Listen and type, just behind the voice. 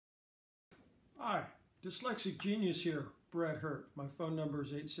Hi, Dyslexic Genius here, Brett Hurt. My phone number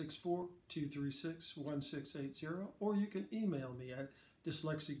is 864-236-1680, or you can email me at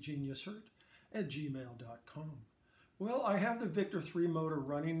dyslexicgeniushurt@gmail.com. Well, I have the Victor 3 motor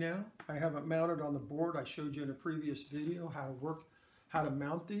running now. I have it mounted on the board. I showed you in a previous video how to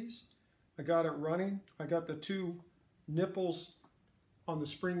mount these. I got it running. I got the two nipples on the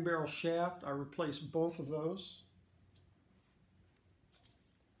spring barrel shaft. I replaced both of those.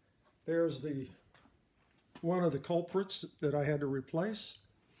 There's one of the culprits that I had to replace.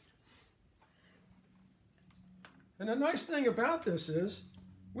 And the nice thing about this is,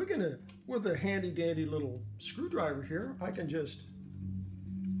 with a handy dandy little screwdriver here, I can just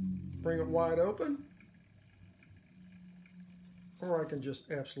bring it wide open, or I can just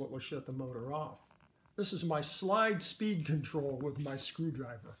absolutely shut the motor off. This is my slide speed control with my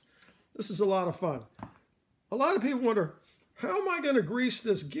screwdriver. This is a lot of fun. A lot of people wonder, how am I going to grease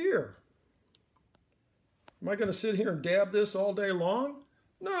this gear? Am I going to sit here and dab this all day long?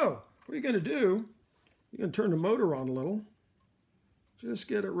 No. What you're going to do, you're going to turn the motor on a little. Just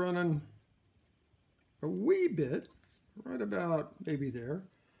get it running a wee bit, right about maybe there.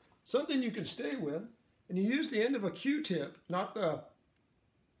 Something you can stay with. And you use the end of a Q-tip, not the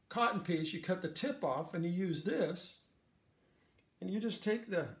cotton piece. You cut the tip off and you use this. And you just take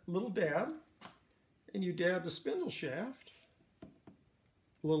the little dab and you dab the spindle shaft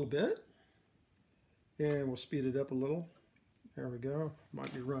a little bit. And we'll speed it up a little. There we go.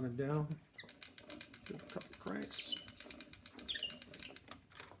 Might be running down. Give a couple cranks.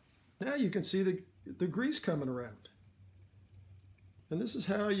 Now you can see the grease coming around. And this is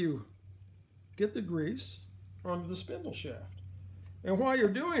how you get the grease onto the spindle shaft. And while you're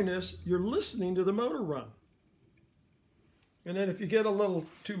doing this, you're listening to the motor run. And then if you get a little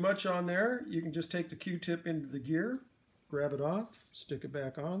too much on there, you can just take the Q-tip into the gear, grab it off, stick it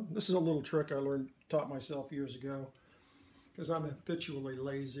back on. This is a little trick I taught myself years ago because I'm habitually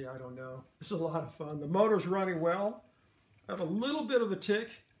lazy. I don't know. It's a lot of fun. The motor's running well. I have a little bit of a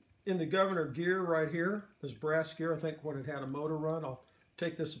tick in the governor gear right here. This brass gear, I think when it had a motor run. I'll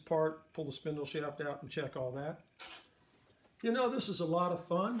take this apart, pull the spindle shaft out, and check all that. You know, this is a lot of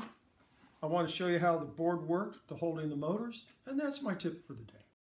fun. I want to show you how the board worked to holding the motors, and that's my tip for the day.